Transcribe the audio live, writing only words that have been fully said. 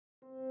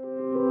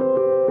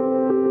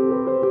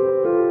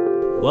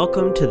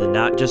Welcome to the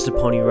Not Just a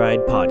Pony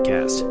Ride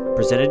podcast,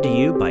 presented to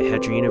you by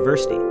Hetra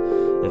University.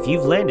 If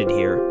you've landed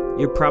here,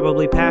 you're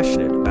probably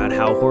passionate about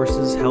how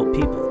horses help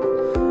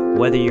people.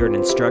 Whether you're an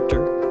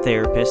instructor,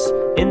 therapist,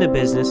 in the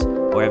business,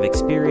 or have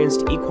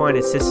experienced equine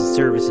assisted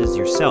services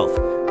yourself,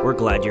 we're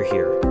glad you're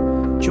here.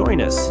 Join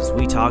us as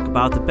we talk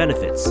about the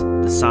benefits,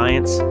 the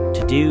science,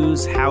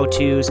 to-dos,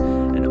 how-tos,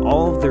 and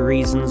all of the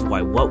reasons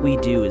why what we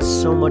do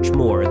is so much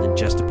more than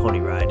just a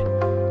pony ride.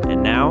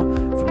 And now,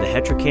 from the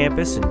Hetra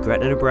campus in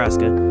Gretna,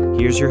 Nebraska,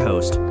 here's your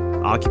host,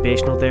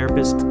 occupational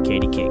therapist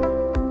Katie King.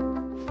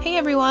 Hey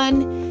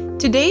everyone!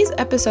 Today's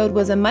episode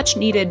was a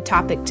much-needed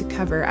topic to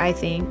cover, I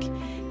think.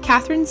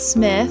 Catherine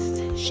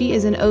Smith, she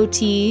is an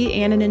OT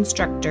and an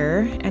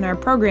instructor, and our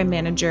program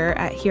manager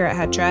here at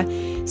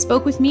Hetra,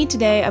 spoke with me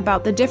today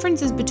about the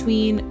differences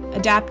between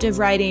adaptive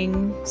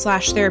riding /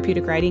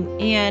 therapeutic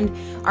riding and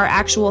our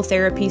actual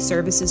therapy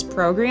services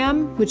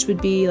program, which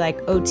would be like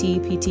OT,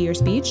 PT, or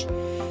speech.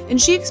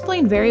 And she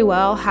explained very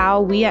well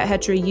how we at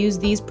Hetra use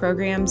these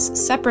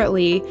programs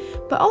separately,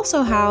 but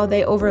also how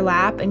they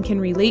overlap and can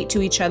relate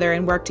to each other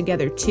and work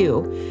together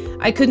too.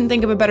 I couldn't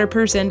think of a better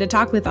person to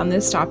talk with on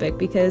this topic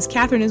because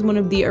Catherine is one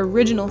of the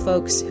original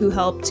folks who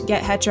helped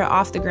get Hetra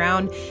off the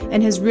ground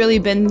and has really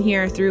been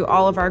here through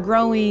all of our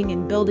growing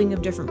and building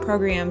of different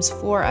programs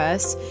for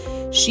us.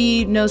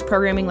 She knows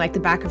programming like the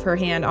back of her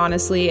hand,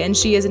 honestly, and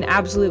she is an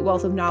absolute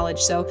wealth of knowledge,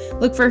 so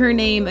look for her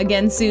name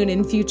again soon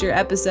in future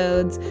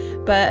episodes.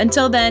 But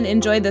until then,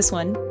 enjoy this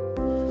one.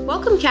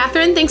 Welcome,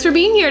 Catherine. Thanks for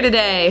being here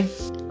today.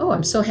 Oh,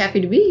 I'm so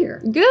happy to be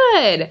here.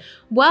 Good.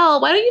 Well,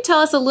 why don't you tell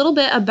us a little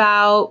bit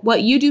about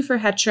what you do for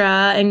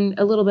Hetra and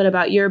a little bit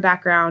about your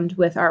background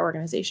with our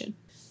organization?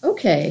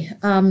 Okay.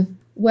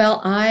 Well,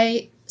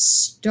 I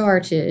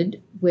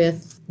started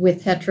with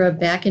Hetra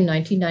back in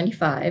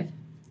 1995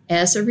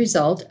 as a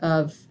result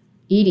of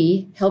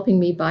Edie helping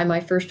me buy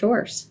my first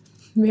horse.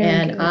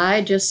 Very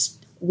good.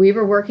 We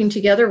were working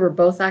together. We're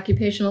both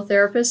occupational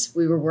therapists.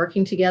 We were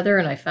working together,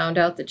 and I found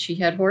out that she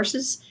had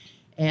horses,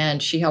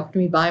 and she helped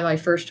me buy my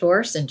first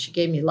horse, and she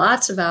gave me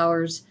lots of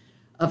hours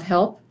of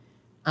help.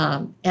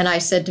 And I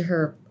said to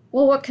her,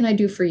 well, what can I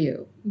do for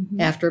you?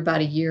 After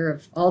about a year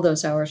of all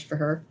those hours for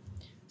her.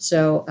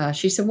 So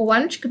she said, well, why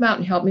don't you come out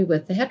and help me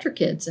with the Hetra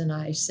kids? And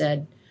I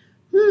said,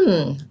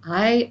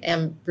 I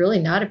am really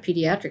not a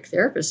pediatric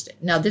therapist.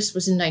 Now, this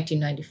was in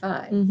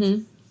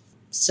 1995.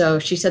 So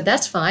she said,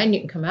 that's fine.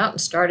 You can come out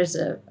and start as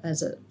a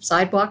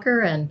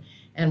sidewalker,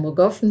 and we'll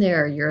go from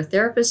there. You're a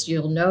therapist.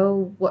 You'll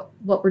know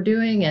what we're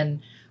doing.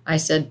 And I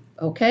said,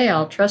 okay,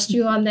 I'll trust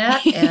you on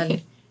that.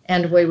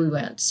 And away we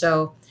went.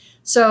 So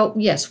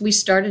yes, we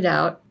started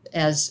out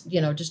as,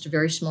 just a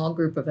very small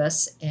group of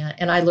us.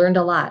 And I learned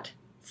a lot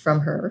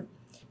from her.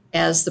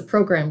 As the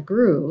program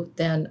grew,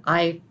 then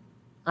I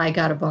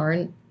got a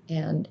barn,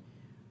 and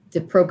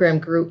the program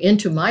grew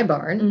into my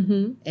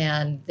barn.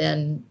 And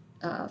then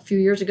a few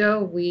years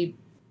ago, we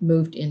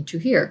moved into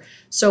here.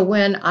 So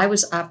when I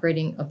was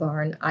operating a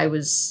barn, I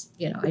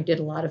did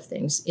a lot of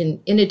things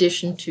in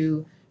addition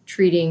to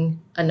treating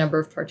a number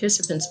of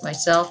participants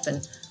myself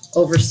and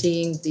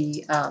overseeing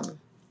the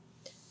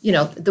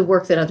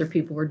work that other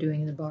people were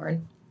doing in the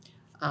barn,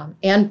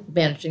 and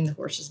managing the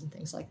horses and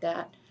things like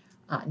that.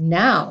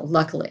 Now,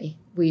 luckily,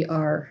 we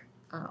are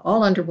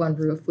all under one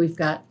roof. We've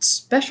got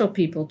special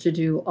people to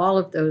do all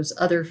of those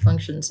other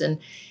functions.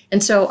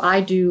 And so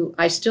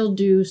I still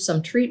do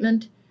some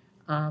treatment,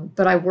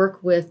 but I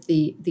work with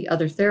the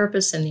other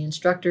therapists and the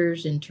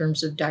instructors in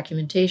terms of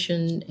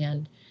documentation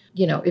and,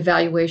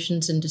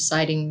 evaluations and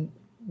deciding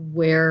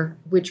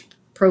which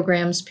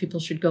programs people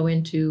should go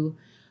into.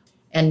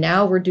 And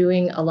now we're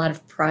doing a lot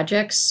of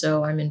projects.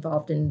 So I'm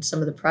involved in some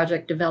of the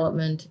project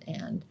development,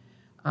 and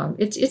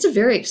it's a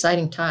very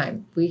exciting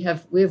time. We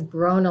have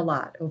grown a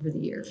lot over the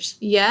years.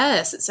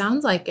 Yes, it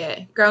sounds like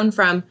it. Grown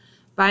from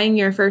buying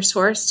your first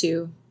horse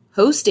to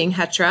hosting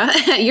Hetra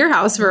at your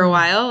house for a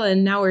while,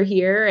 and now we're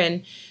here.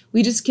 And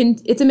we just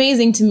it's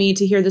amazing to me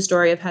to hear the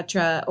story of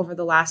Hetra over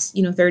the last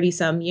 30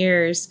 some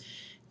years,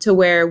 to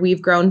where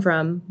we've grown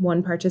from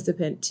one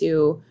participant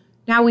to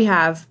now we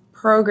have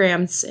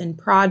programs and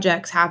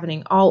projects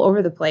happening all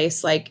over the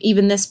place, like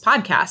even this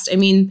podcast. I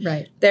mean,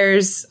 right.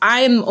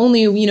 I'm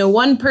only,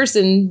 one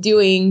person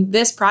doing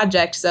this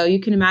project, so you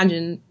can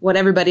imagine what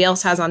everybody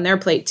else has on their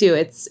plate too.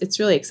 It's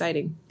really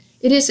exciting.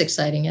 It is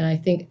exciting, and I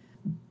think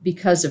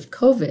because of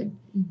COVID,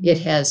 it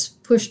has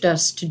pushed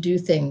us to do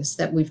things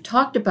that we've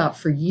talked about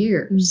for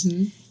years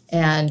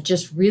and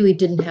just really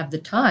didn't have the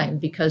time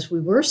because we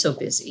were so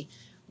busy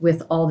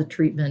with all the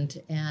treatment.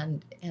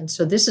 And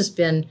so this has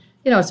been,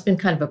 it's been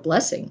kind of a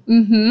blessing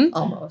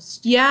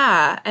almost.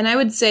 Yeah. And I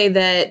would say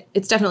that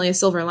it's definitely a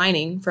silver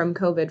lining from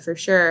COVID for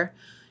sure.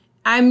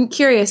 I'm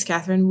curious,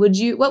 Catherine,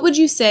 what would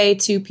you say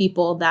to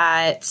people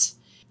that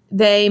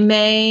they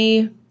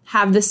may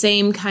have the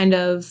same kind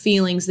of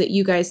feelings that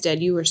you guys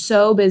did? You were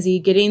so busy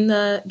getting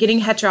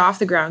Hetra off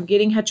the ground,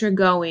 getting Hetra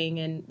going,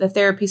 and the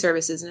therapy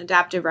services and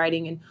adaptive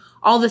riding and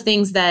all the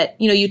things that,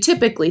 you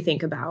typically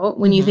think about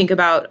when you think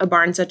about a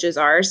barn such as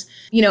ours,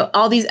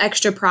 all these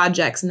extra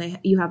projects and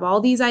you have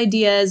all these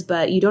ideas,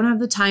 but you don't have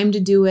the time to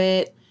do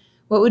it.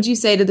 What would you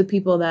say to the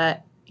people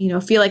that,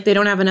 feel like they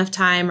don't have enough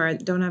time or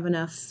don't have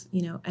enough,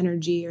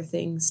 energy or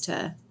things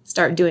to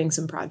start doing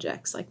some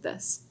projects like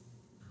this?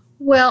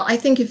 Well, I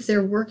think if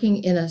they're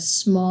working in a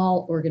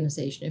small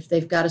organization, if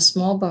they've got a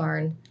small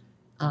barn,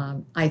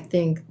 I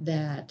think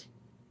that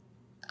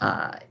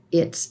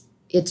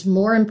it's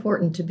more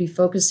important to be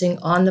focusing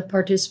on the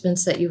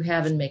participants that you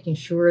have and making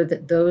sure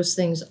that those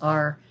things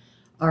are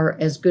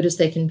as good as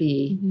they can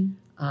be.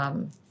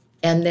 And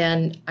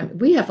then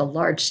we have a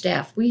large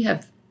staff. We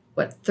have,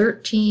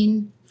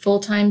 13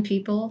 full-time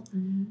people?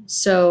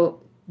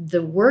 So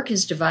the work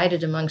is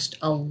divided amongst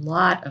a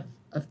lot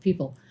of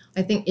people.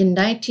 I think in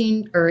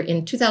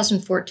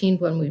 2014,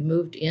 when we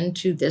moved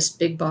into this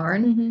big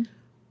barn,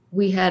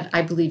 we had,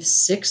 I believe,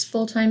 6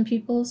 full-time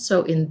people.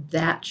 So in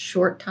that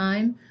short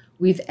time,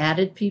 we've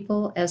added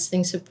people as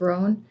things have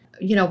grown.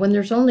 When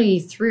there's only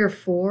 3 or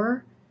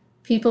 4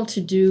 people to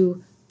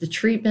do the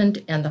treatment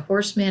and the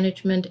horse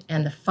management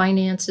and the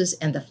finances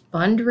and the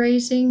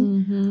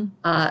fundraising,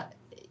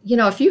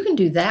 if you can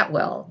do that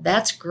well,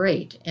 that's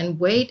great. And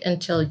wait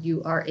until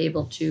you are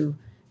able to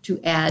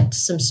add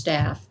some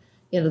staff.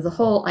 The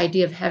whole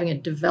idea of having a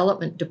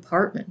development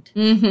department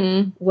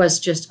was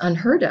just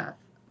unheard of.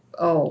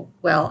 Oh,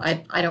 well,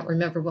 I don't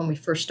remember when we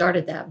first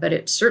started that, but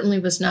it certainly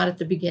was not at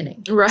the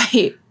beginning.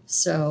 Right.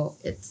 So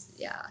it's,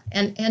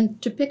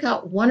 and to pick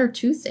out 1 or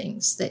 2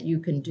 things that you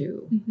can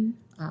do.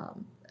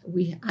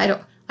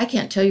 I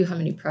can't tell you how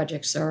many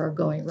projects there are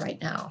going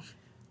right now.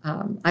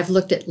 I've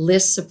looked at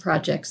lists of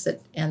projects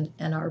that and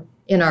are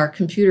in our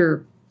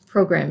computer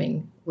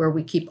programming where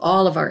we keep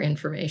all of our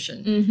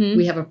information.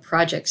 We have a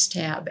projects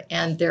tab,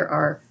 and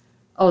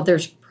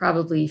there's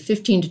probably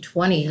 15 to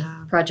 20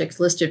 projects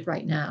listed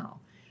right now.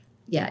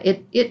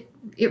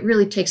 It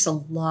really takes a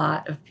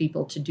lot of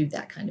people to do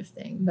that kind of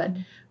thing.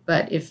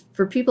 But if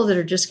for people that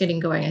are just getting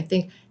going, I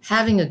think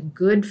having a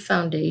good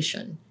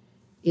foundation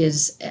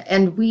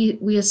and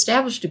we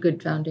established a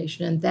good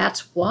foundation, and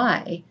that's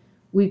why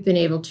we've been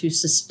able to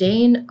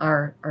sustain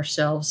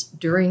ourselves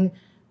during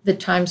the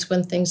times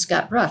when things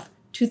got rough.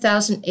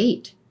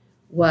 2008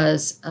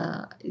 was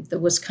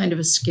kind of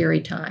a scary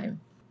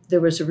time.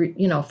 There was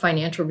a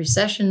financial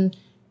recession,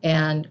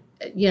 and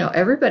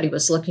everybody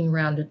was looking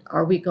around at,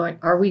 are we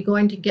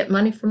going to get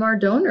money from our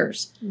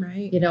donors,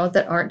 right?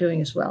 That aren't doing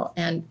as well.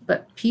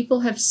 But people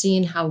have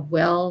seen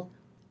how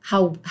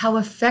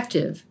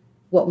effective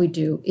what we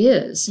do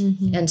is,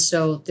 and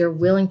so they're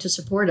willing to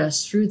support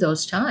us through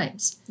those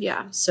times.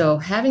 Yeah. So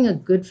having a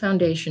good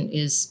foundation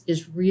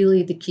is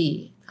really the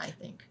key, I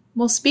think.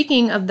 Well,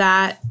 speaking of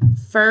that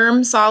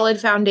firm, solid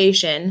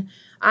foundation,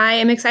 I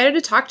am excited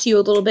to talk to you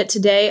a little bit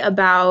today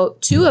about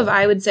 2 of,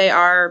 I would say,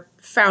 our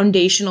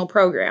foundational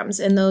programs,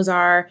 and those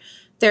are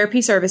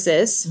therapy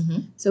services,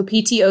 so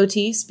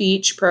PTOT,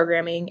 speech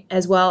programming,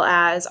 as well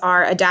as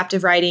our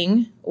adaptive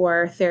writing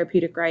or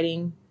therapeutic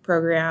writing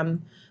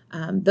program.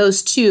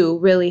 Those 2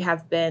 really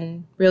have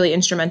been really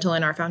instrumental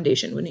in our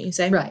foundation, wouldn't you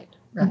say? Right.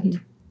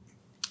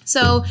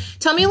 So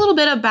tell me a little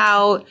bit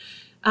about,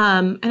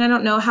 and I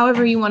don't know,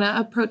 however you want to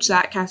approach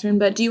that, Catherine,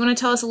 but do you want to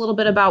tell us a little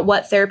bit about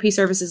what therapy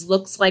services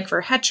looks like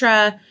for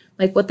HETRA,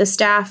 like what the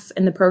staff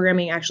and the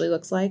programming actually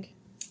looks like?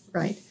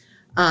 Right.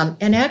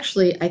 And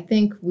actually, I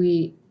think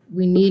we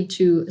need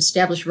to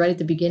establish right at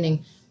the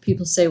beginning,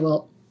 people say,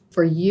 well,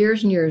 for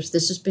years and years,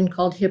 this has been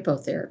called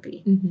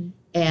hippotherapy.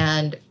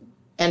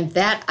 And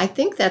that, I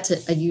think that's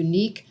a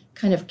unique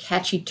kind of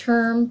catchy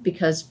term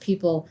because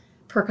people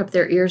perk up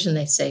their ears and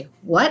they say,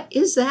 what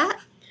is that?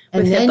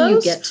 And With then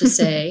hippos? you get to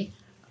say,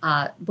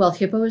 well,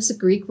 hippo is the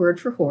Greek word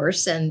for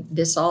horse, and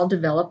this all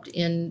developed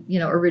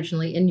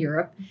originally in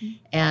Europe.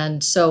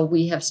 And so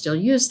we have still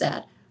used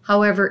that.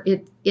 However,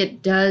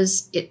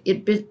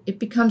 it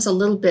becomes a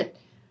little bit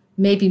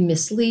maybe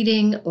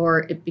misleading,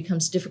 or it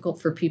becomes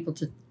difficult for people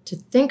to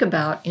think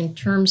about in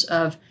terms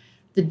of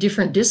the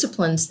different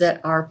disciplines that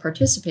are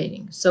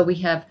participating. So we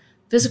have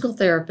physical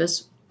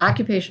therapists,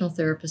 occupational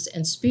therapists,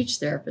 and speech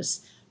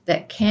therapists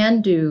that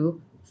can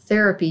do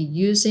therapy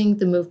using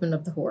the movement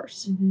of the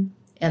horse.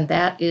 And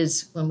that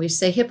is, when we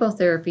say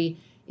hippotherapy,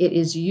 it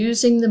is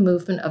using the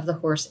movement of the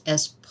horse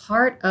as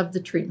part of the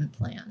treatment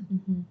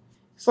plan.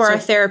 For our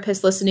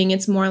therapists listening,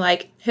 it's more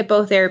like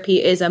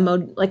hippotherapy is a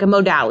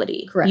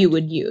modality you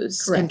would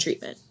use in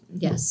treatment.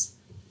 Yes.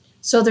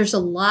 So there's a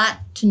lot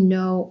to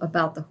know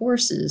about the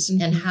horses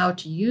and how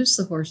to use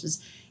the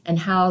horses and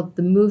how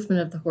the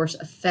movement of the horse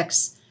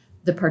affects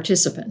the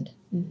participant.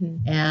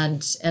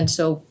 And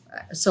so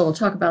we'll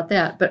talk about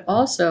that. But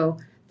also,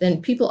 then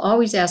people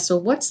always ask, so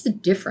what's the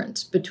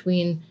difference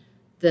between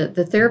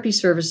the therapy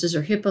services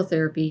or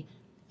hippotherapy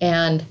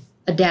and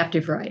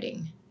adaptive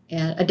writing?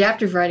 And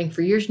adaptive writing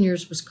for years and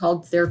years was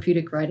called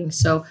therapeutic writing.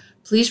 So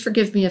please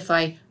forgive me if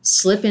I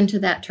slip into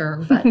that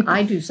term, but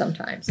I do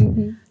sometimes.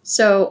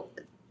 So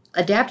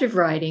adaptive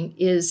writing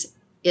it's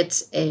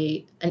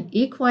an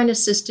equine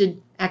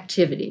assisted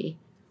activity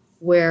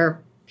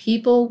where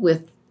people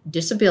with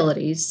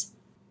disabilities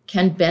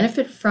can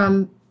benefit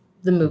from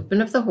the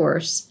movement of the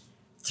horse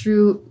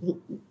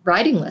through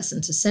riding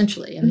lessons,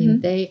 essentially. I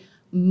mean,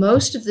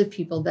 most of the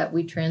people that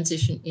we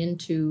transition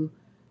into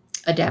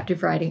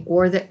adaptive riding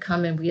or that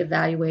come and we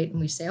evaluate and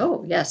we say,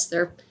 oh, yes,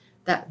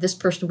 this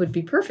person would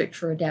be perfect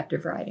for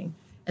adaptive riding.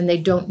 And they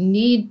don't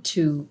need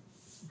to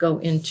go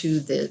into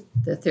the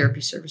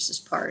therapy services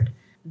part.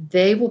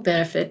 They will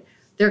benefit.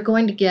 They're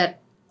going to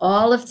get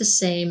all of the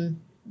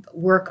same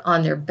work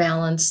on their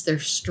balance, their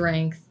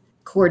strength,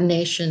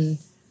 coordination,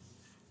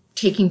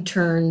 taking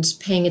turns,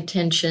 paying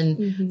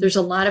attention. There's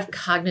a lot of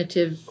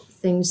cognitive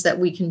things that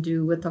we can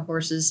do with the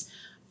horses.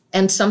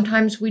 And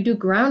sometimes we do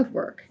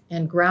groundwork.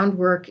 And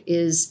groundwork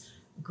is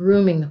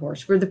grooming the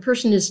horse, where the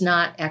person is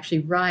not actually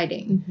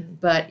riding,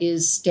 but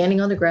is standing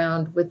on the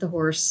ground with the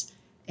horse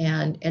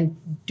and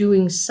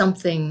doing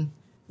something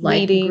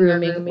like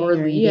grooming or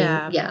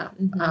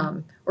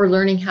leading. Or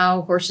learning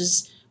how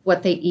horses,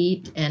 what they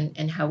eat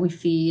and how we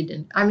feed.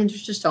 And I mean,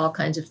 there's just all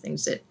kinds of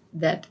things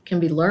that can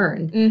be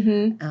learned.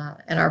 And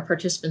our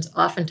participants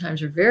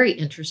oftentimes are very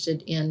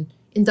interested in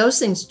those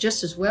things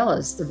just as well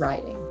as the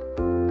riding.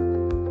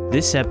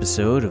 This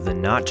episode of the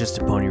Not Just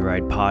a Pony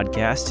Ride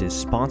podcast is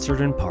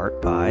sponsored in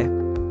part by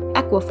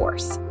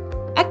Equiforce.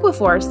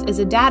 Equiforce is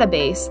a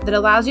database that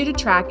allows you to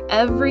track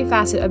every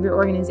facet of your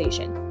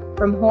organization,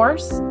 from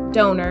horse,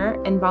 donor,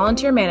 and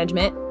volunteer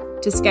management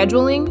to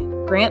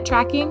scheduling, grant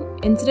tracking,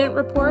 incident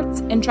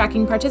reports, and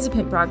tracking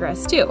participant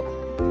progress, too.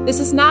 This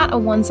is not a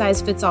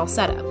one-size-fits-all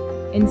setup.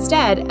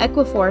 Instead,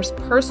 Equiforce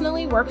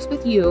personally works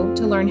with you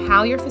to learn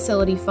how your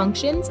facility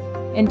functions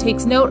and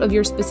takes note of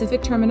your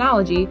specific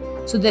terminology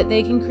so that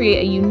they can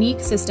create a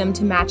unique system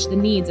to match the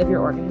needs of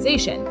your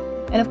organization.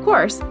 And of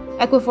course,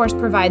 Equiforce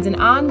provides an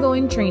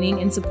ongoing training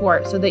and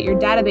support so that your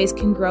database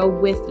can grow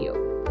with you.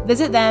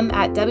 Visit them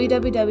at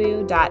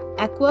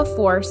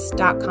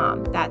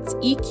www.equiforce.com. That's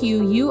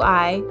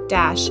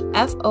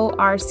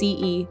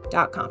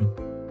EQUI-FORCE.com.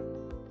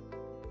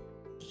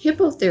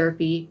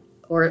 Hippotherapy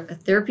or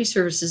therapy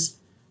services,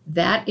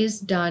 that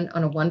is done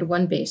on a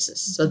one-to-one basis.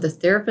 So the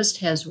therapist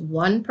has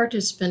one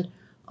participant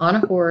on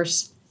a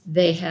horse.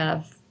 They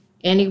have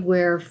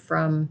anywhere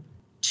from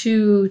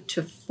 2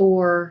 to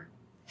 4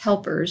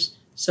 helpers.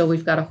 So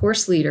we've got a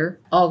horse leader,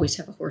 always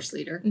have a horse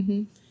leader.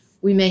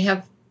 We may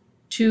have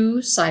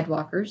 2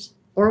 sidewalkers,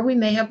 or we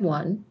may have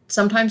 1.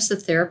 Sometimes the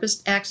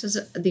therapist acts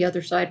as the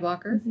other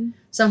sidewalker.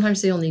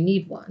 Sometimes they only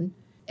need 1.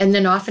 And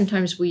then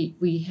oftentimes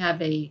we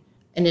have an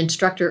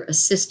instructor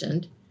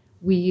assistant.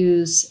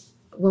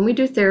 When we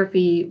do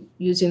therapy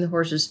using the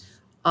horses,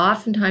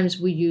 oftentimes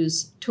we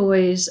use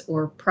toys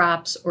or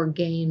props or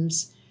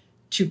games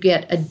to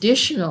get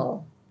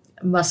additional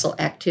muscle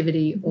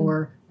activity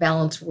or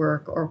balance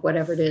work or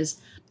whatever it is.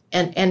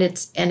 And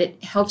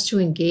it helps to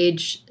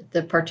engage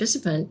the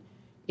participant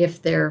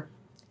if they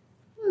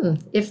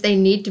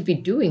need to be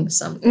doing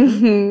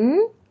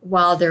something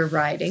while they're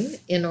riding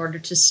in order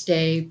to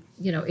stay,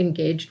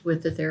 engaged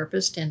with the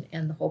therapist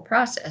and the whole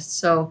process.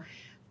 So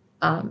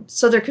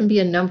there can be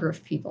a number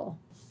of people,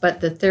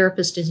 but the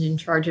therapist is in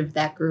charge of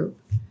that group.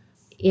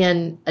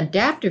 In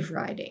adaptive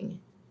riding,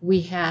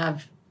 we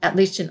have, at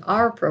least in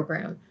our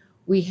program,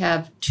 we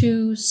have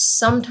 2,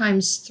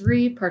 sometimes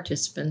 3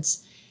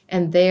 participants,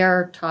 and they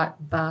are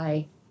taught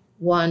by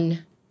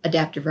one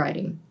adaptive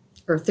riding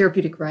or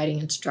therapeutic riding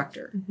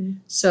instructor.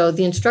 So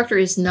the instructor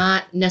is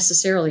not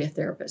necessarily a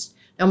therapist.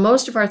 Now,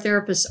 most of our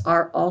therapists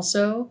are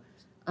also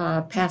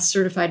PATH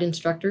certified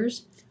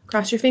instructors.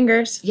 Cross your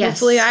fingers. Yes.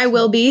 Hopefully I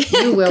will be.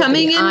 You will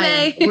coming be. in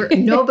May.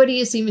 Nobody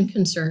is even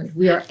concerned.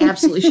 We are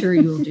absolutely sure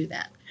you will do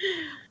that.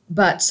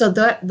 But so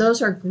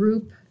those are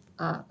group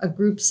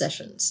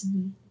sessions.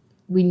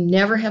 We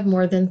never have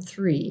more than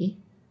 3,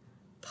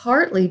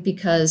 partly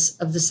because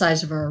of the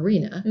size of our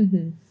arena.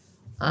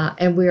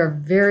 And we are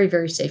very,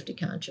 very safety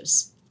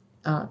conscious.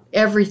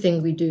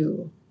 Everything we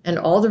do and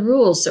all the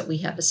rules that we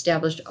have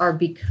established are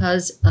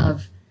because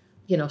of,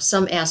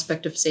 some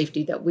aspect of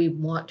safety that we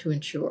want to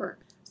ensure.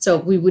 So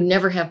we would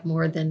never have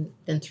more than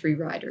 3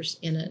 riders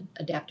in an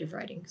adaptive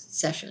riding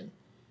session.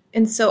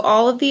 And so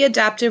all of the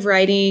adaptive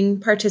riding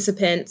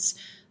participants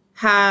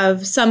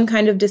have some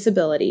kind of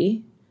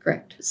disability.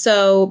 Correct.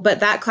 So, but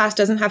that class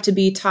doesn't have to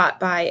be taught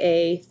by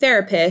a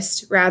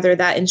therapist. Rather,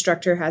 that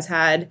instructor has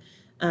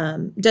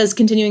does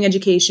continuing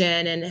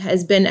education and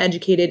has been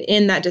educated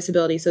in that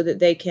disability so that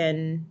they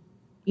can,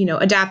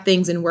 adapt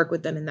things and work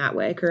with them in that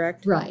way,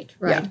 correct? Right.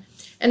 Yeah.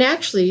 And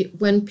actually,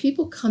 when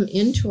people come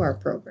into our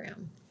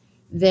program,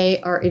 they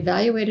are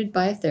evaluated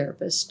by a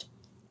therapist.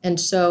 And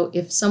so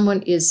if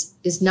someone is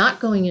not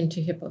going into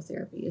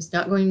hippotherapy, is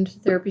not going into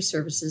therapy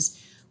services,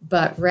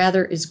 but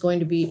rather is going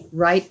to be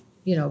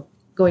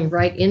going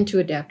right into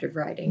adaptive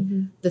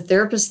riding, the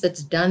therapist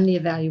that's done the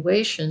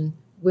evaluation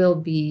will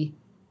be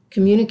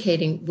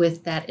communicating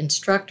with that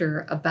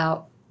instructor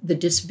about the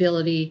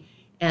disability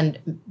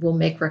and will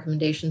make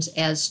recommendations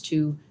as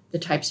to the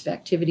types of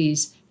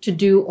activities to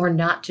do or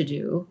not to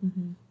do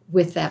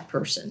with that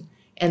person.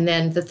 And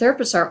then the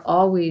therapists are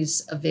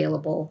always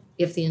available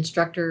if the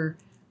instructor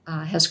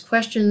has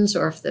questions,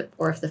 or if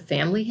the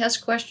family has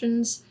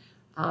questions.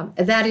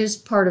 That is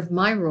part of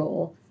my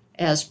role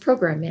as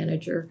program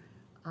manager.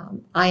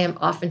 I am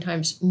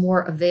oftentimes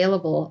more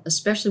available,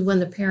 especially when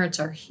the parents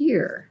are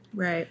here.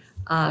 Right.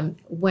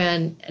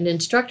 When an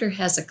instructor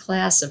has a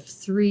class of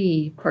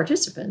 3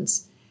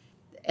 participants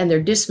and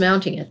they're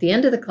dismounting, at the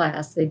end of the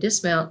class, they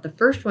dismount. The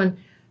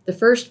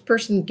first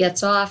person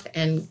gets off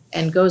and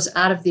goes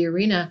out of the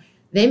arena.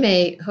 They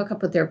may hook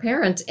up with their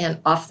parents and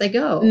off they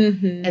go.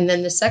 Mm-hmm. And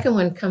then the second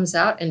one comes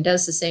out and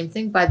does the same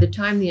thing. By the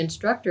time the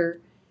instructor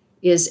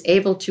is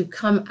able to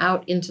come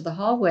out into the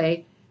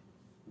hallway,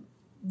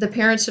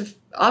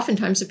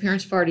 oftentimes the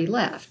parents have already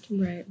left.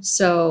 Right.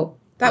 So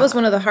that was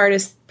one of the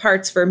hardest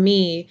parts for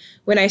me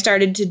when I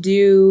started to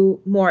do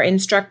more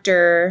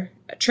instructor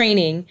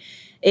training,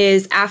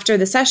 is after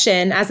the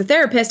session. As a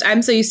therapist,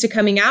 I'm so used to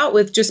coming out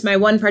with just my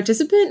one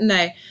participant, and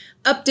I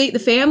update the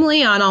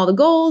family on all the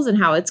goals and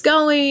how it's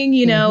going,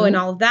 and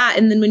all of that.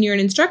 And then when you're an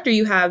instructor,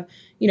 you have,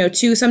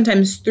 2,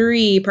 sometimes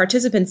 3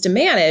 participants to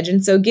manage.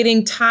 And so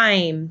getting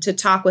time to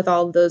talk with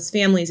all of those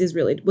families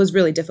was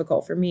really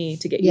difficult for me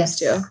to get used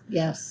to.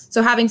 Yes.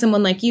 So having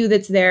someone like you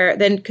that's there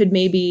then could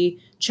maybe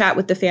chat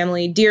with the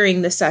family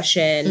during the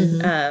session,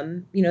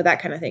 that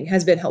kind of thing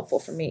has been helpful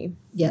for me.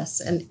 Yes.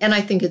 And I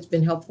think it's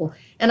been helpful.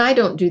 And I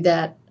don't do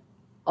that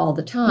all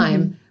the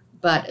time,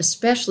 but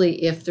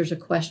especially if there's a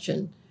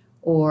question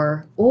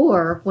or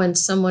when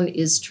someone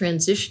is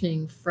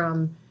transitioning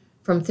from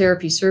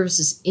therapy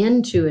services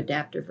into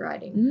adaptive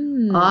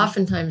riding.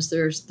 Oftentimes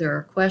there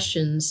are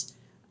questions.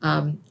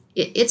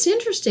 It's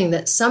interesting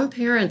that some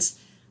parents,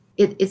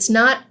 it's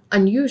not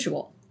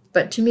unusual,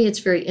 but to me it's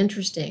very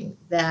interesting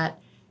that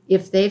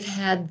if they've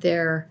had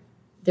their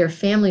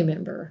family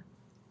member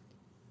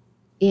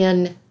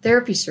in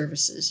therapy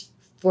services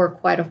for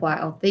quite a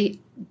while, they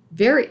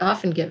very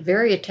often get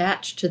very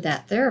attached to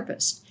that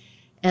therapist.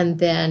 And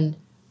then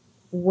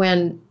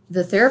when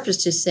the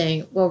therapist is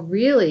saying, well,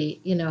 really,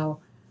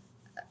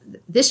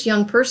 this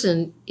young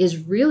person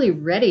is really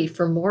ready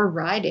for more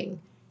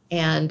riding,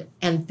 and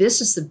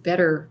this is the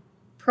better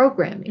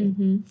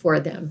programming for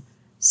them.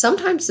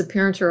 Sometimes the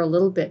parents are a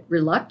little bit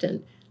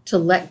reluctant to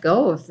let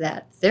go of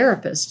that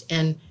therapist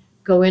and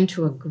go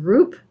into a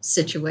group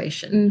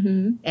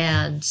situation.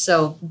 And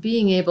so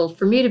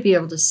for me to be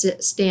able to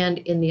stand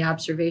in the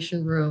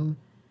observation room,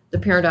 the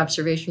parent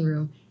observation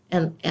room,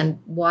 and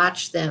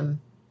watch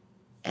them,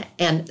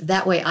 and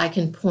that way I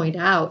can point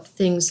out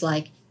things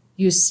like,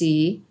 you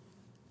see,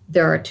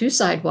 there are 2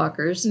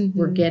 sidewalkers.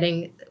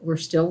 We're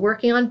still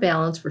working on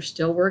balance. We're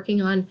still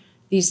working on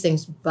these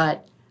things,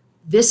 but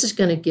this is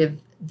going to give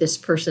this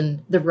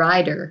person, the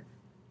rider,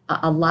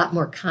 a lot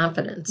more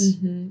confidence.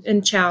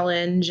 And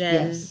challenge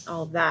and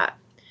all of that.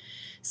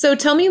 So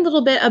tell me a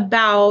little bit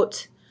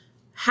about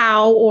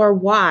how or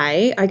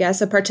why, I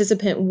guess, a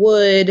participant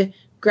would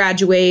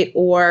graduate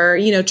or,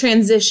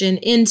 transition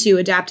into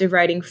adaptive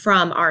riding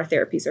from our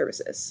therapy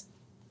services.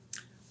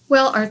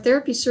 Well, our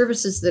therapy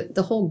services,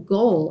 the whole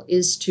goal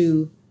is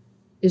to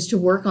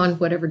work on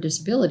whatever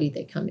disability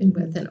they come in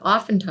with. And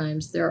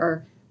oftentimes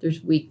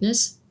there's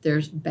weakness,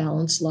 there's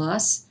balance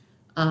loss,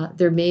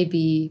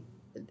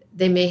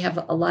 they may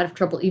have a lot of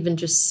trouble even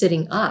just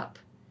sitting up.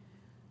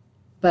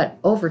 But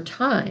over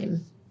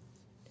time,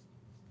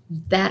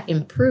 that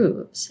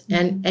improves.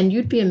 And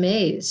you'd be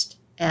amazed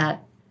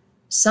at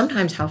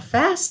sometimes how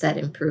fast that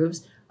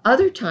improves.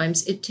 Other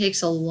times it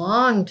takes a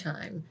long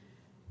time,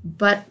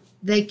 but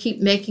they keep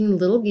making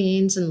little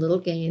gains,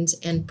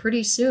 and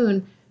pretty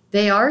soon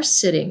they are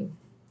sitting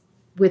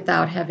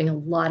without having a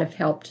lot of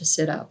help to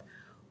sit up,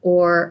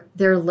 or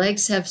their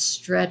legs have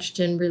stretched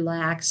and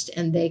relaxed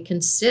and they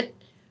can sit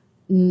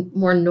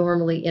more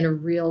normally in a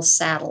real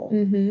saddle.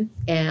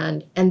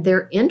 And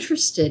they're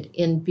interested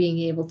in being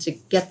able to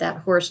get that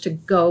horse to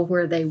go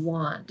where they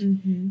want.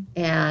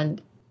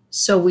 And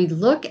so we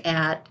look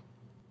at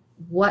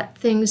what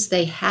things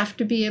they have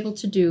to be able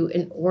to do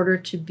in order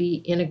to be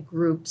in a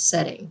group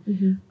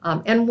setting.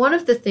 And one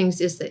of the things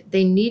is that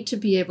they need to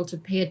be able to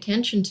pay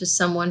attention to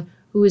someone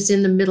who is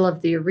in the middle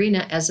of the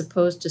arena as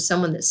opposed to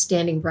someone that's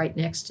standing right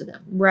next to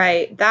them.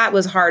 Right. That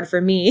was hard for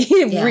me.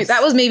 Yes.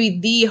 That was maybe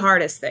the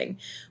hardest thing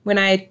when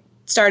I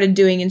started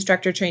doing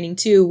instructor training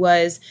too,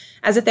 was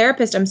as a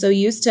therapist, I'm so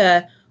used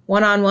to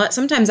one-on-one.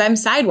 Sometimes I'm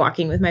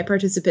sidewalking with my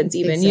participants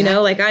even,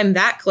 like I'm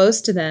that close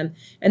to them.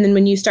 And then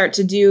when you start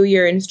to do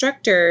your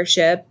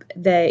instructorship,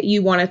 that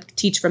you want to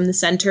teach from the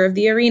center of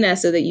the arena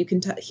so that you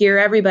can hear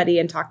everybody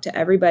and talk to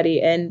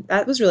everybody. And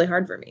that was really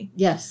hard for me.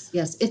 Yes.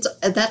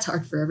 That's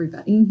hard for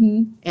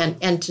everybody.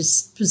 And to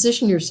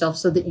position yourself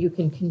so that you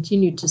can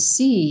continue to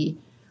see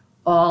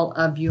all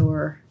of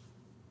your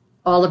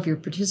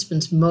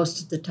participants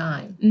most of the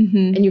time.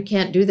 And you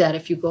can't do that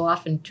if you go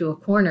off into a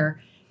corner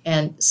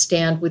and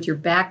stand with your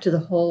back to the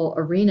whole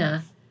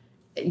arena.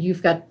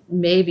 You've got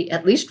maybe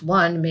at least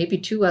 1, maybe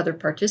 2 other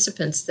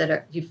participants that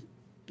are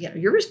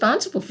you're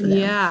responsible for them.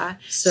 Yeah.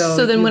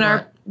 So then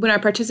when our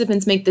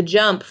participants make the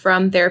jump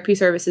from therapy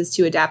services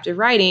to adaptive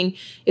writing,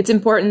 it's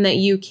important that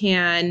you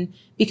can,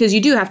 because you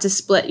do have to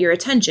split your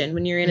attention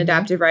when you're in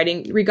adaptive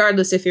writing,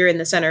 regardless if you're in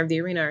the center of the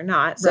arena or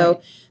not.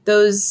 So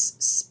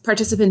those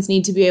participants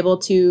need to be able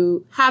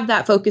to have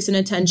that focus and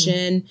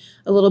attention,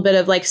 a little bit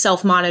of like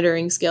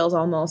self-monitoring skills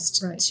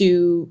almost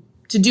to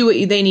do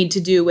what they need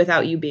to do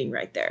without you being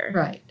right there.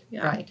 Right.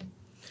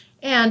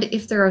 And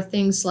if there are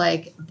things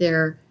like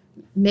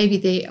maybe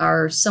they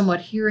are somewhat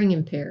hearing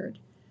impaired,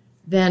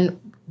 then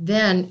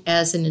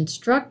as an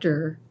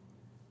instructor,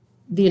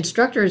 the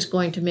instructor is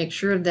going to make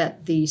sure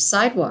that the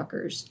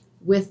sidewalkers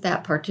with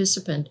that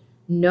participant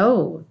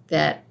know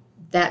that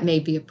that may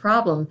be a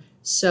problem.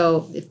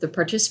 So if the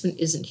participant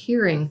isn't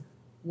hearing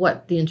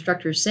what the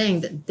instructor is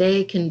saying, that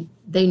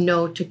they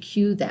know to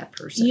cue that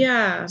person.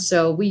 Yeah.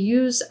 So we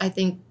use, I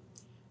think,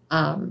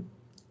 in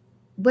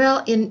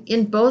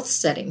both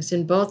settings,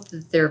 in both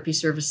the therapy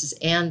services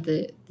and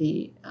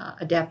the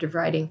adaptive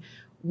writing,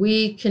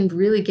 we can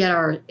really get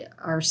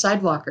our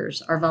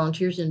sidewalkers, our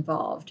volunteers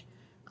involved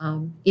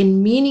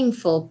in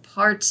meaningful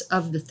parts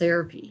of the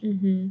therapy.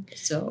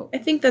 So I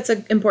think that's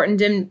an important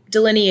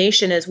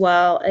delineation as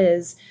well,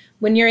 is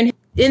when you're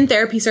in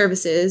therapy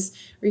services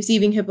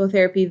receiving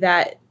hippotherapy,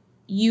 that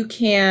you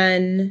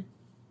can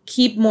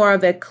keep more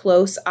of a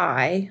close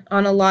eye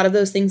on a lot of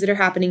those things that are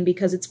happening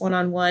because it's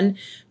one-on-one,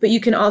 but you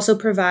can also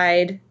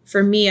provide,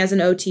 for me as an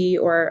OT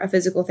or a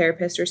physical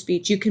therapist or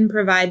speech, you can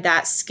provide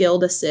that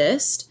skilled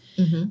assist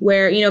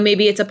where,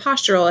 maybe it's a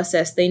postural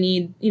assist. They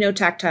need,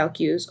 tactile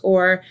cues,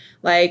 or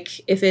like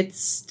if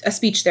it's a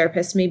speech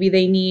therapist, maybe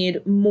they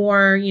need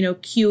more,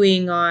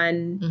 cueing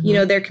on,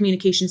 their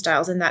communication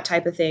styles and that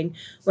type of thing.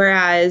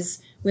 Whereas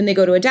when they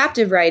go to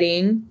adaptive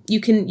writing, you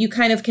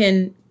kind of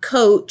can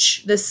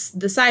coach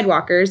the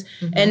sidewalkers,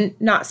 and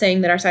not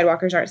saying that our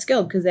sidewalkers aren't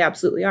skilled, because they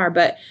absolutely are,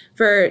 but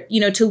for,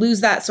 to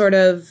lose that sort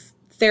of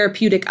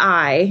therapeutic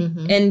eye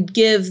and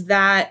give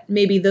that,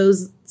 maybe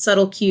those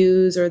subtle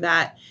cues, or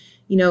that,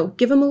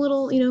 give them a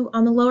little,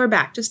 on the lower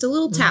back, just a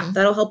little tap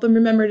that'll help them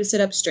remember to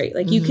sit up straight.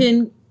 Like you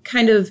can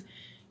kind of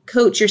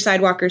coach your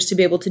sidewalkers to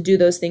be able to do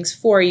those things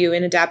for you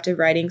in adaptive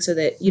writing, so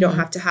that you don't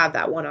have to have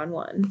that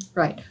one-on-one.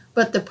 Right.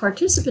 But the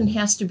participant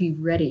has to be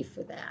ready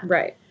for that.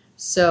 Right.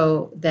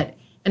 So that,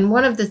 and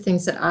one of the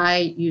things that I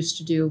used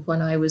to do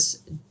when I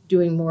was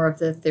doing more of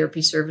the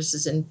therapy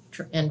services and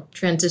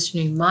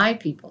transitioning my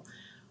people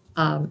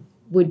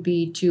would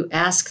be to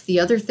ask the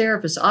other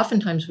therapists.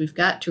 Oftentimes we've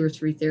got 2 or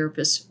 3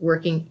 therapists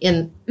working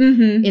in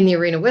the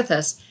arena with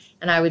us.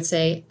 And I would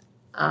say,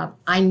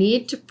 I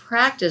need to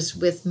practice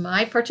with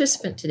my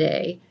participant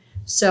today.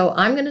 So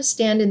I'm going to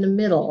stand in the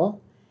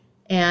middle,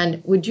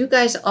 and would you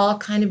guys all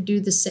kind of do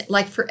the same,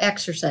 like for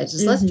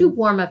exercises? Let's do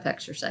warm-up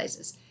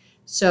exercises.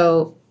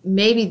 So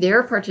maybe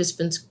their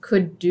participants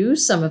could do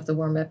some of the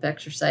warm-up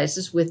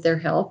exercises with their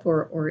help,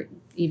 or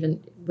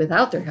even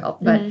without their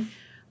help. But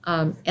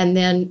and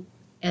then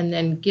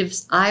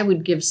I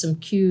would give some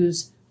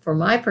cues for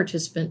my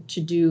participant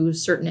to do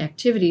certain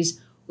activities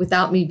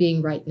without me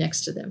being right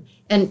next to them,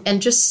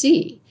 and just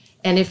see.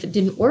 And if it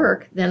didn't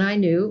work, then I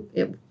knew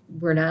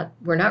we're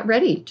not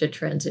ready to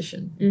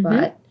transition.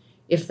 But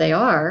if they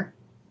are,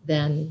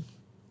 then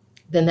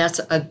that's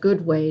a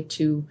good way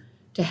to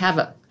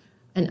have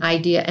an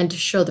idea, and to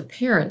show the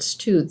parents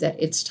too that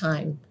it's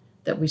time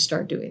that we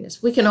start doing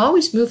this. We can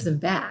always move them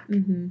back. I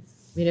mean,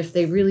 if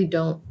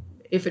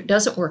it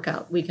doesn't work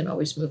out, we can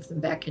always move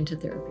them back into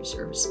therapy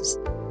services.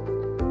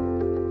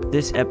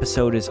 This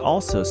episode is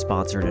also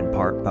sponsored in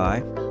part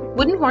by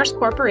Wooden Horse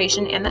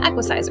Corporation and the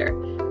Equicizer.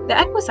 The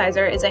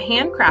Equicizer is a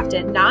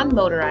handcrafted,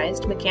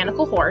 non-motorized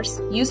mechanical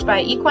horse used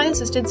by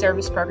equine-assisted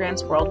service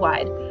programs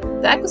worldwide.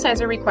 The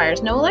Equicizer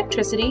requires no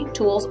electricity,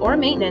 tools, or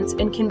maintenance,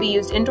 and can be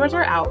used indoors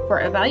or out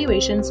for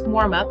evaluations,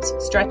 warm-ups,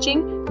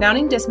 stretching,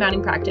 mounting,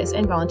 dismounting practice,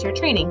 and volunteer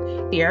training,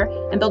 fear,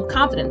 and build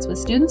confidence with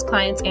students,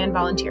 clients, and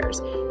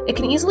volunteers. It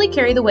can easily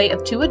carry the weight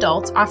of 2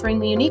 adults, offering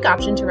the unique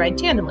option to ride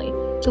tandemly.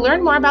 To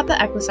learn more about the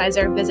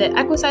Equicizer, visit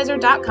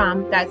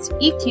equicizer.com. That's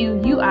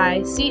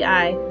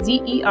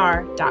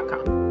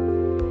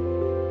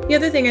EQUICIZER.com. The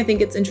other thing I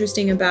think it's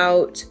interesting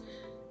about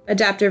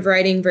adaptive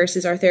writing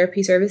versus our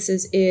therapy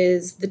services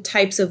is the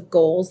types of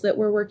goals that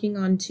we're working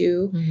on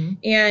too.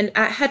 And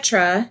at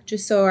HETRA,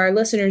 just so our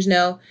listeners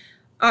know,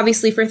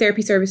 obviously for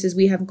therapy services,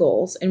 we have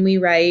goals, and we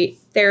write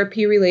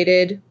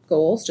therapy-related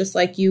goals, just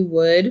like you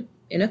would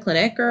in a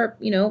clinic or,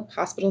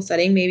 hospital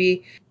setting,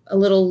 maybe a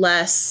little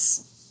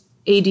less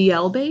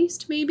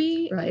ADL-based,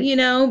 maybe, right.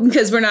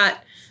 Because we're not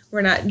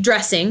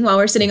dressing while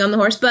we're sitting on the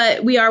horse,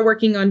 but we are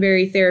working on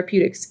very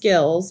therapeutic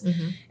skills.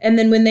 And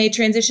then when they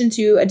transition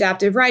to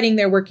adaptive writing,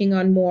 they're working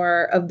on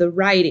more of the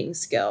writing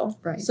skill.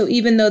 Right. So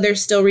even though they're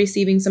still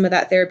receiving some of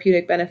that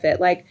therapeutic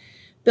benefit, like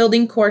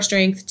building core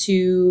strength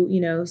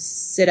to,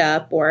 sit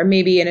up, or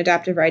maybe in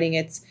adaptive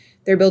writing,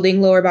 they're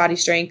building lower body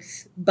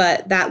strength,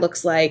 but that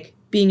looks like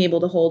being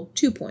able to hold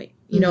 2-point,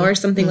 or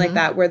something like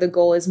that, where the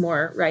goal is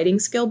more writing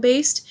skill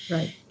based.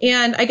 Right.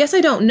 And I guess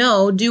I don't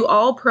know, do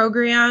all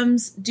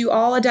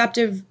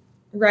adaptive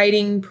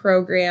riding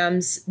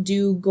programs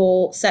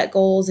set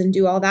goals and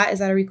do all that? Is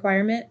that a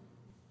requirement?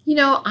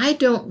 I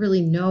don't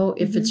really know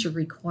if it's a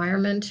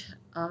requirement.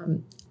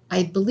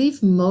 I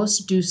believe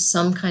most do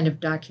some kind of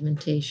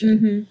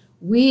documentation.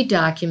 We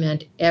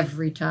document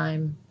every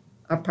time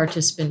a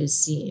participant is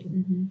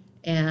seen.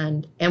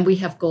 And we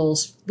have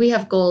goals. We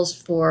have goals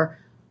for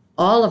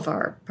all of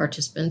our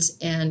participants.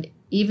 And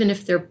even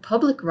if they're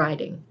public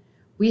riding,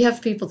 we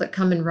have people that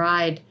come and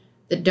ride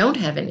that don't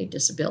have any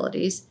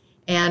disabilities.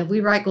 And we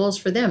write goals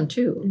for them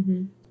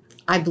too.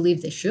 I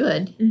believe they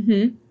should.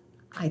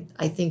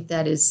 I think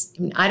that is,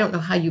 I don't know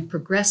how you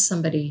progress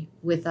somebody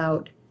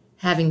without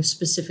having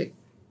specific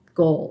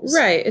goals.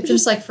 Right. It's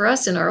just like for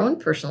us in our own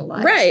personal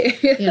lives. Right.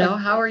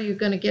 How are you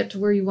going to get to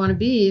where you want to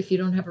be if you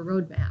don't have a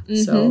roadmap?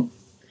 So,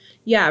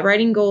 yeah,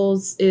 writing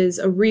goals is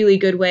a really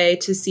good way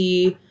to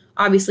see,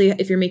 obviously,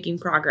 if you're making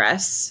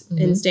progress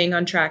and staying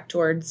on track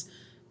towards,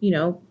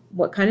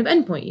 what kind of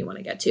endpoint you want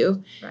to get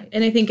to. Right.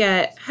 And I think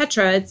at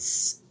Hetra,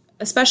 it's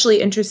especially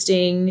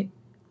interesting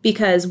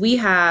because we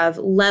have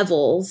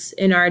levels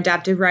in our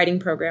adaptive riding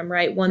program,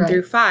 right? 1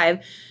 through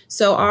 5.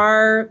 So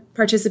our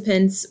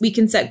participants, we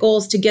can set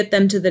goals to get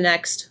them to the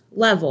next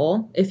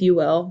level, if you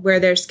will, where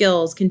their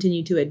skills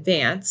continue to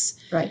advance.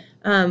 Right.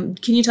 Can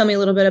you tell me a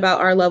little bit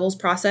about our levels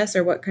process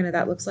or what kind of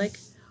that looks like?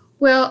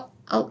 Well,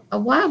 a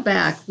while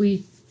back,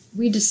 we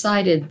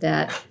decided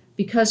that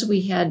because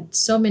we had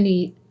so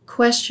many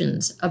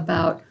questions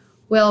about,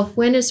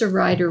 when is a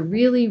rider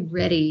really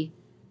ready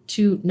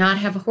to not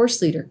have a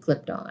horse leader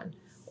clipped on?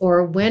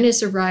 Or when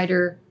is a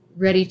rider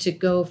ready to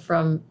go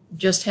from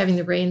just having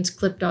the reins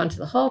clipped onto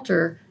the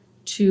halter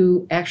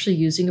to actually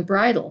using a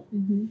bridle?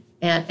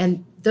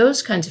 And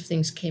those kinds of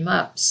things came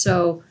up.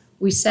 So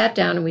we sat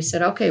down and we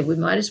said, okay, we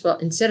might as well,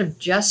 instead of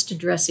just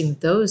addressing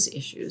those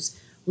issues,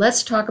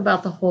 let's talk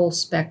about the whole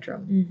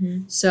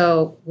spectrum.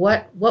 So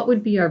what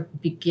would be our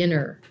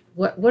beginner?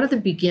 What are the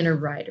beginner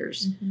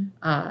riders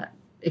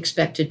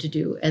expected to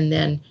do? And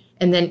then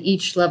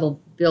each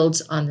level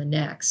builds on the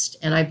next.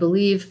 And I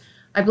believe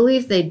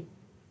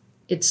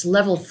it's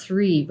level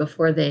 3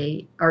 before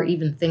they are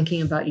even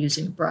thinking about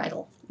using a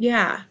bridle.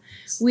 Yeah.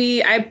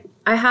 I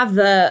have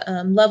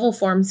the level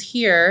forms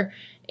here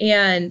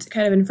and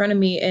kind of in front of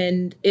me,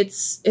 and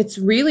it's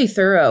really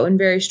thorough and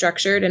very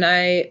structured,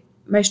 and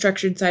my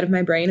structured side of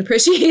my brain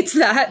appreciates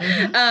that.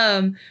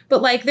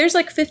 But there's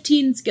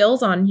 15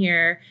 skills on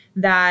here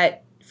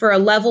that for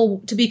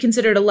to be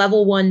considered a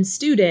level 1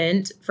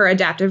 student for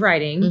adaptive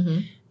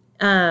riding,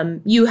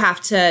 you have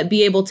to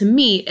be able to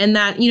meet, and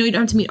that, you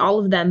don't have to meet all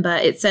of them,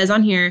 but it says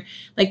on here,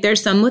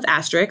 there's some with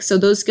asterisks. So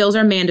those skills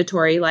are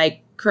mandatory,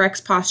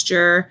 corrects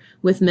posture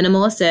with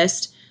minimal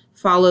assist,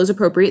 follows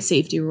appropriate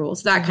safety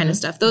rules, that kind of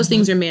stuff. Those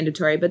things are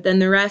mandatory. But then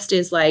the rest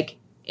is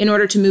in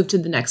order to move to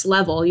the next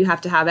level, you have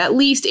to have at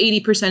least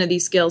 80% of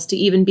these skills to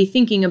even be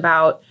thinking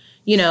about,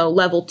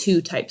 level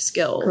 2 type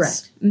skills.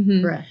 Correct.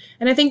 Correct.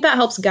 And I think that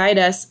helps guide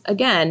us.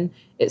 Again,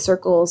 it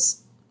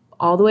circles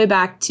all the way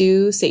back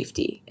to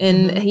safety.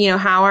 And,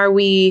 how are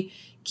we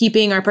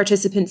keeping our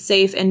participants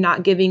safe and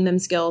not giving them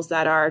skills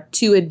that are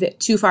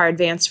too far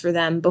advanced for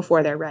them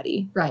before they're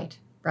ready? Right.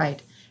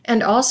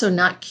 And also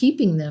not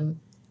keeping them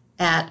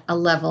at a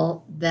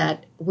level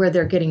where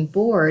they're getting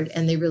bored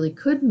and they really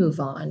could move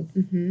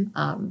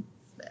on.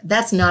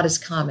 That's not as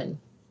common.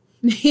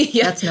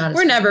 That's not as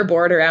We're never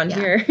bored around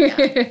here.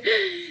 Yeah.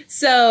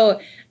 So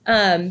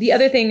the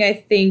other thing I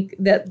think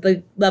that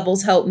the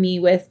levels help me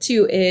with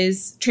too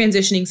is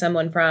transitioning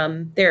someone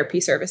from therapy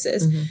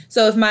services.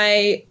 So if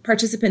my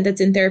participant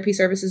that's in therapy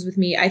services with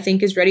me, I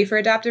think is ready for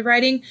adaptive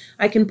riding,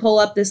 I can pull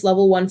up this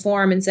level 1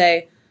 form and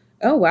say,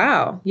 oh,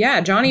 wow. Yeah,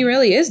 Johnny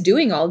really is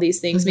doing all these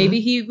things.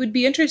 Maybe he would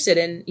be interested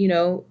in,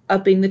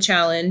 upping the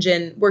challenge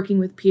and working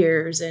with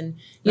peers and,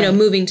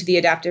 moving to the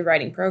adaptive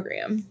riding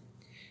program.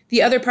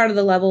 The other part of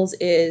the levels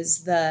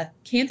is the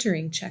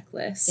cantering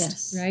checklist.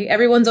 Yes. Right?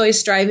 Everyone's always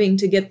striving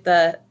to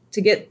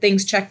get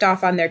things checked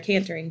off on their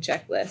cantering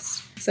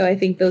checklist. So I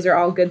think those are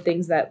all good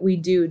things that we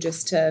do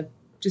just to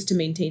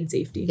maintain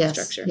safety and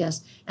structure.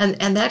 Yes.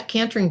 And that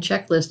cantering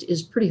checklist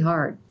is pretty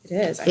hard. It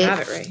is. I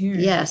have it right here.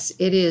 Yes,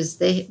 it is.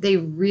 They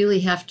really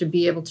have to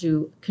be able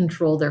to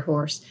control their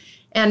horse.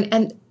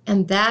 And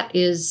that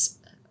is,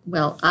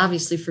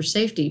 obviously for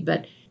safety,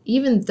 but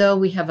even though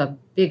we have a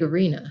big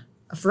arena,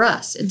 for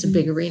us, it's a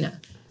big arena.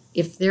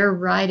 If they're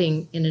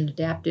riding in an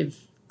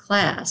adaptive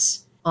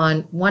class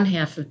on one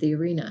half of the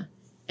arena,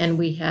 and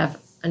we have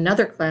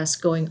another class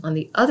going on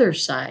the other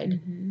side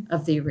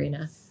of the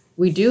arena,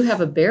 we do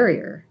have a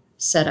barrier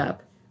set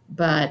up,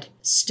 but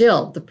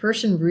still the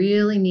person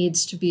really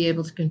needs to be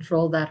able to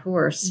control that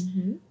horse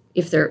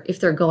if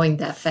they're going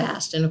that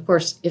fast. And of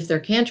course, if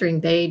they're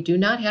cantering, they do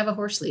not have a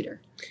horse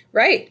leader.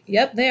 Right.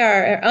 Yep. They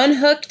are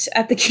unhooked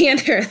at the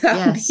canter.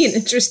 That would be an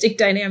interesting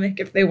dynamic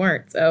if they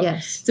weren't. So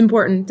it's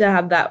important to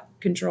have that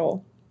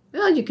control.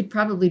 Well, you could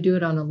probably do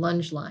it on a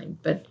lunge line,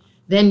 but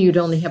then you'd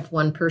only have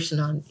one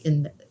person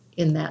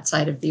in that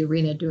side of the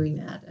arena doing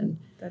that. And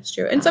that's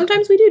true. And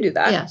sometimes we do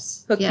that.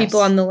 Yes. Hook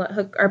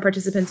our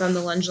participants on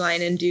the lunge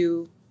line and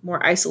do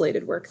more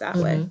isolated work that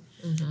way.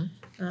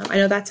 I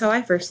know that's how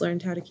I first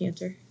learned how to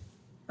canter.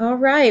 All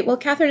right. Well,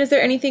 Catherine, is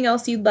there anything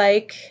else you'd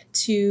like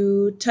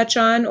to touch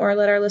on or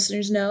let our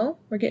listeners know?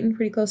 We're getting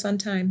pretty close on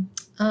time.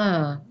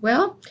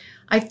 Well,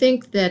 I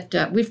think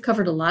that we've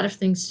covered a lot of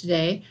things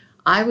today.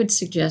 I would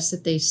suggest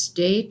that they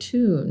stay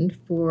tuned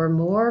for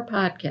more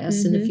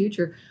podcasts in the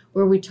future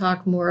where we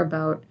talk more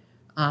about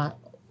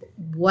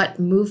what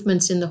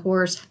movements in the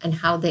horse and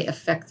how they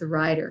affect the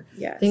rider.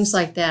 Yes. Things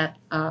like that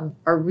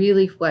are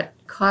really what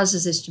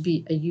causes this to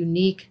be a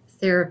unique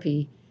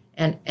therapy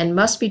and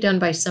must be done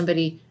by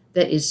somebody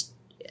that's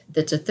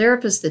a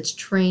therapist that's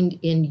trained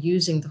in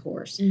using the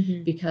horse.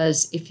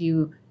 Because if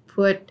you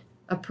put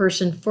a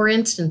person, for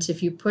instance,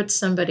 if you put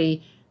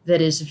somebody that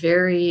is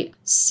very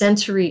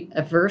sensory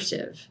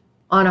aversive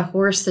on a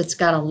horse that's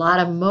got a lot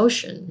of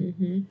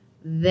motion,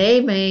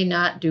 they may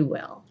not do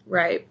well.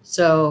 Right.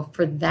 So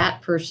for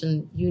that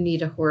person, you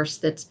need a horse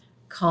that's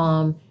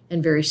calm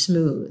and very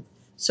smooth.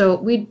 So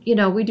we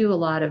do a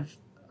lot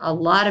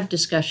of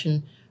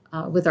discussion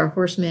with our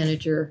horse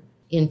manager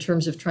in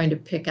terms of trying to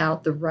pick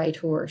out the right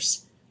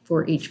horse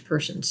for each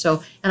person.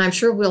 So, and I'm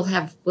sure we'll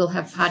have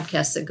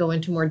podcasts that go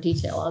into more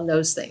detail on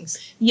those things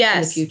in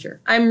the future.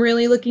 I'm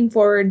really looking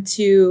forward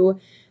to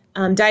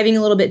diving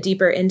a little bit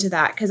deeper into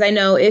that, because I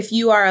know if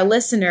you are a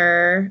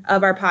listener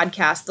of our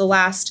podcast, the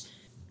last,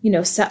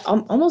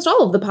 almost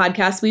all of the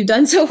podcasts we've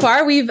done so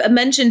far, we've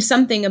mentioned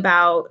something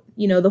about,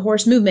 the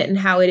horse movement and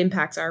how it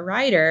impacts our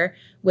rider,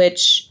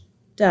 which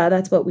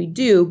that's what we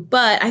do.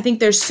 But I think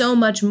there's so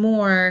much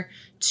more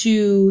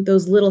to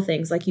those little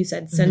things, like you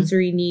said,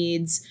 sensory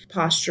needs,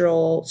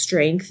 postural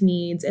strength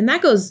needs. And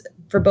that goes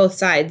for both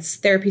sides,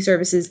 therapy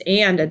services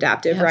and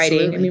adaptive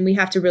riding. I mean, we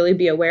have to really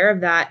be aware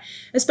of that,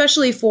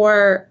 especially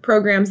for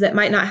programs that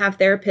might not have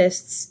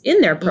therapists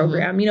in their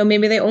program.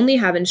 Maybe they only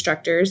have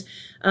instructors.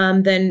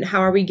 Then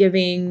how are we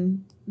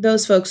giving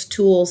those folks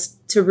tools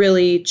to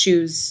really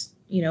choose,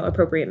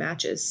 appropriate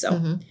matches?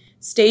 So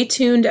stay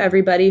tuned,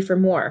 everybody, for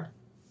more.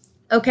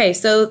 Okay,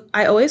 so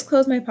I always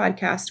close my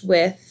podcast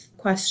with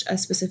a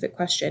specific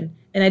question,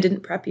 and I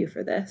didn't prep you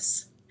for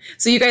this.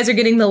 So you guys are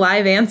getting the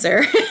live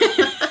answer.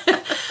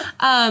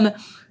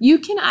 You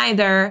can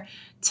either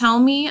tell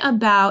me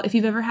about if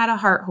you've ever had a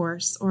heart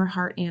horse or a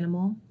heart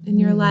animal in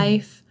your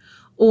life,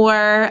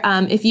 or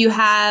if you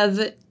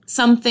have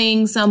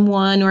something,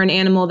 someone, or an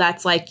animal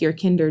that's like your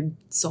kindred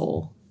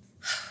soul.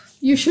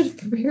 You should have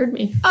prepared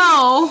me.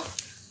 Oh.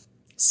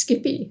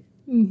 Skippy,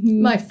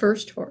 my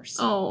first horse,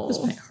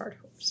 was my heart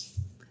horse.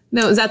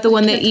 No, is that the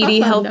one that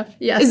Edie helped?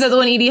 Yes. Is that the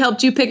one Edie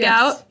helped you pick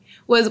out?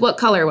 What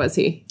color was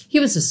he?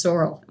 He was a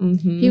sorrel.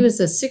 He was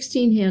a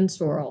 16-hand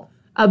sorrel.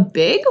 A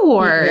big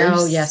horse.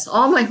 Oh, yes.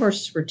 All my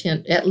horses were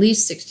at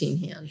least 16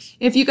 hands.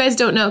 If you guys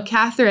don't know,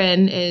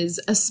 Catherine is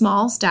a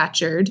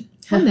small-statured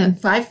woman.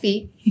 5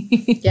 feet.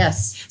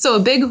 Yes. So a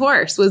big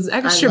horse was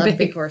extra big. I love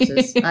big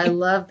horses. I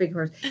love big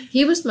horses.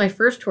 He was my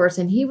first horse,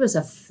 and he was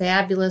a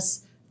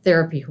fabulous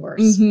therapy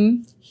horse.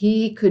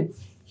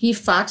 He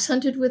fox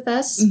hunted with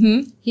us.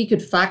 He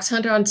could fox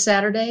hunt on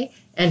Saturday,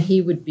 and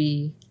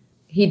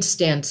he'd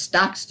stand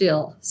stock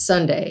still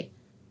Sunday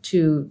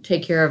to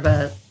take care of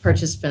a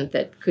participant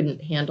that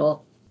couldn't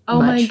handle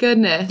much. My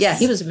goodness. Yeah,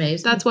 he was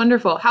amazing. That's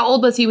wonderful. How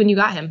old was he when you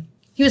got him?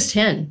 He was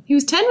 10. He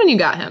was 10 when you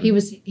got him.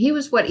 He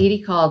was what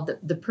Edie called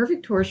the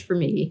perfect horse for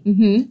me,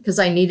 because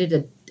I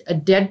needed a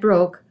dead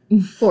broke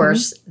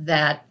horse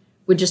that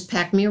would just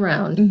pack me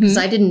around, because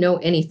I didn't know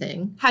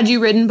anything. Had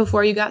you ridden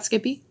before you got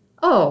Skippy?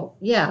 Oh,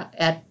 yeah,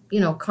 at,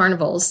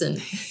 carnivals and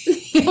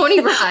pony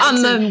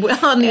rides.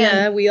 on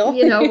the wheel.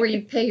 Where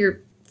you pay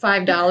your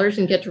 $5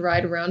 and get to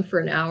ride around for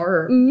an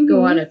hour or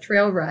go on a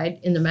trail ride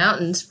in the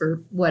mountains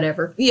for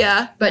whatever.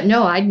 Yeah. But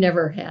no, I'd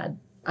never had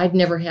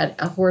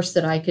a horse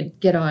that I could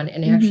get on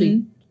and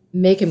actually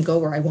make him go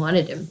where I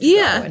wanted him to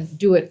go and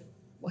do it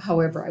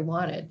however I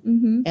wanted.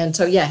 And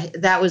so,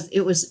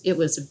 it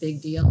was a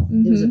big deal.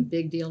 It was a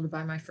big deal to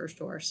buy my first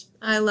horse.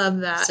 I love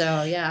that.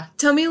 So, yeah.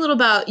 Tell me a little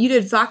about, you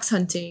did fox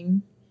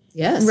hunting.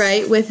 Yes.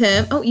 Right, with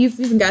him. Oh, you've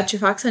even got your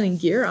fox hunting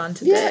gear on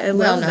today. Yeah. I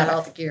love that. Not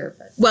all the gear,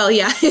 but. Well,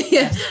 yeah.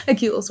 A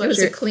cute little sweatshirt. It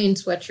was a clean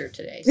sweatshirt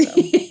today,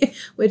 so.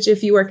 Which,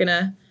 if you work in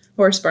a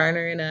horse barn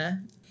or in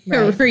a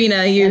arena,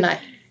 And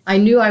I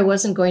knew I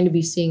wasn't going to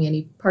be seeing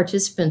any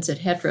participants at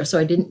Hetra, so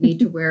I didn't need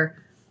to wear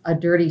a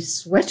dirty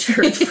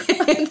sweatshirt.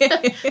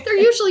 They're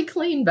usually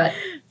clean, but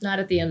not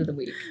at the end of the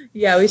week.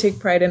 Yeah, we take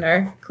pride in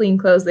our clean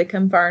clothes. They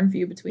come far and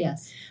few between.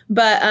 Yes.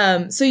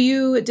 But so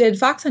you did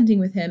fox hunting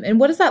with him. And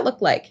what does that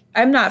look like?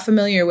 I'm not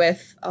familiar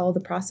with all the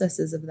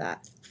processes of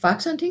that.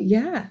 Fox hunting?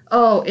 Yeah.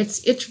 Oh,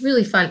 it's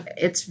really fun.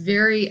 It's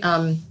very,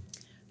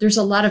 there's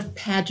a lot of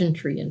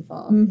pageantry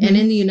involved. And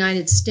in the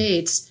United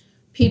States,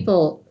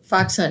 people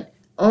fox hunt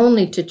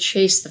only to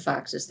chase the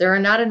foxes. There are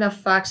not enough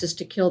foxes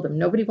to kill them.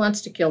 Nobody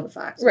wants to kill the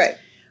foxes. Right.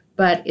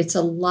 But it's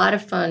a lot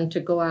of fun to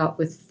go out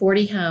with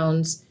 40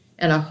 hounds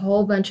and a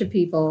whole bunch of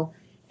people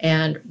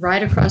and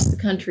ride across the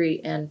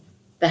country, and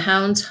the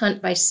hounds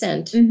hunt by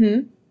scent.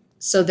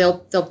 So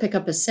they'll pick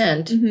up a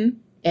scent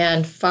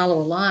and follow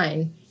a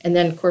line, And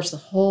then, of course, the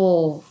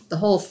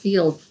whole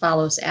field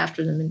follows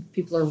after them, and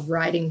people are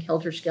riding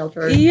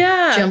helter-skelter,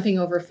 jumping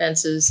over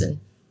fences, and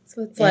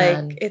so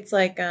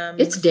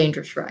it's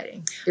dangerous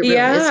riding. It really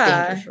is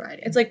dangerous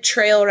riding. It's like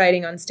trail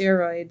riding on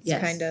steroids,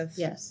 kind of.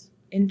 Yes.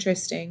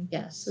 Interesting.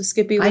 Yes. So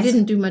Skippy I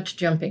didn't do much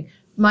jumping.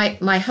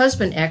 My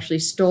husband actually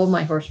stole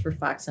my horse for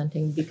fox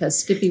hunting because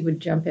Skippy would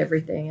jump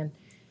everything,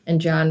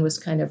 and John was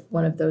kind of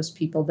one of those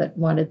people that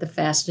wanted the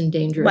fast and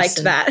dangerous.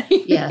 That.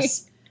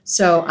 Yes.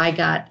 So I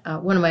got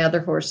one of my other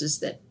horses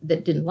that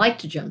didn't like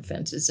to jump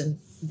fences, and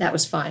that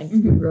was fine.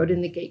 We rode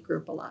in the gate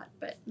group a lot,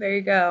 but there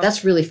you go.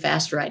 That's really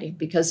fast riding,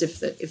 because if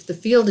the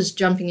field is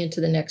jumping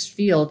into the next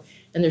field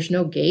and there's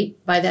no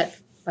gate by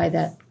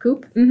that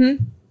coop,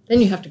 then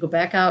you have to go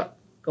back out,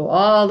 go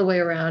all the way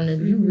around,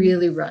 and you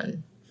really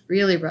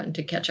run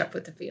to catch up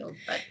with the field.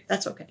 But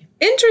that's okay.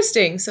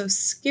 Interesting. So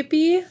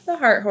Skippy, the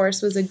Heart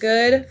Horse, was a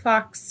good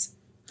fox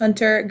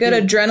hunter, good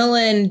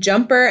adrenaline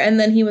jumper, and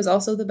then he was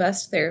also the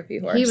best therapy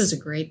horse. He was a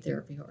great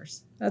therapy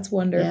horse. That's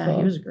wonderful. Yeah,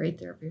 he was a great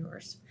therapy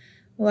horse.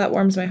 Well, that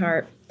warms my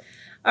heart.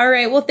 All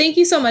right. Well, thank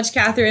you so much,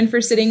 Catherine,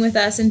 for sitting with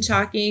us and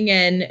talking,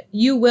 and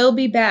you will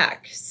be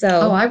back.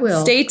 So I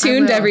will. Stay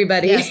tuned,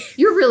 everybody. Yes.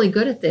 You're really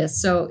good at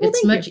this, so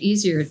it's much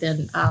easier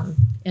than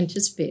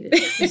anticipated.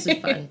 This is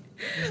fun.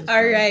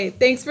 All right.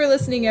 Thanks for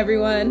listening,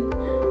 everyone.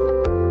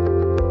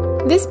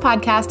 This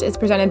podcast is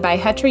presented by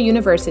Hetra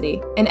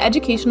University, an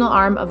educational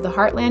arm of the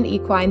Heartland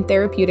Equine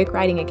Therapeutic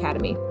Riding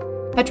Academy.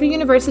 Hetra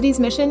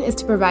University's mission is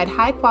to provide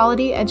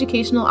high-quality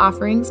educational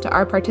offerings to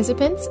our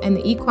participants and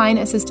the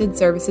equine-assisted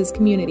services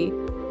community.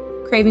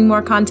 Craving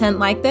more content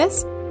like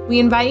this? We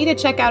invite you to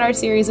check out our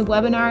series of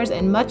webinars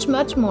and much,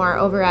 much more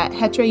over at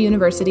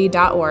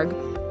hetrauniversity.org.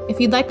 If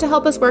you'd like to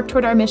help us work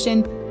toward our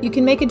mission, you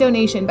can make a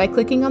donation by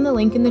clicking on the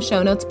link in the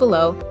show notes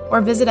below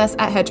or visit us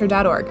at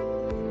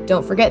hetra.org.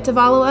 Don't forget to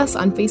follow us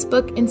on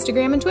Facebook,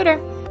 Instagram, and Twitter.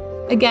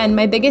 Again,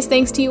 my biggest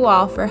thanks to you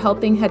all for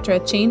helping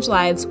Hetra change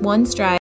lives one stride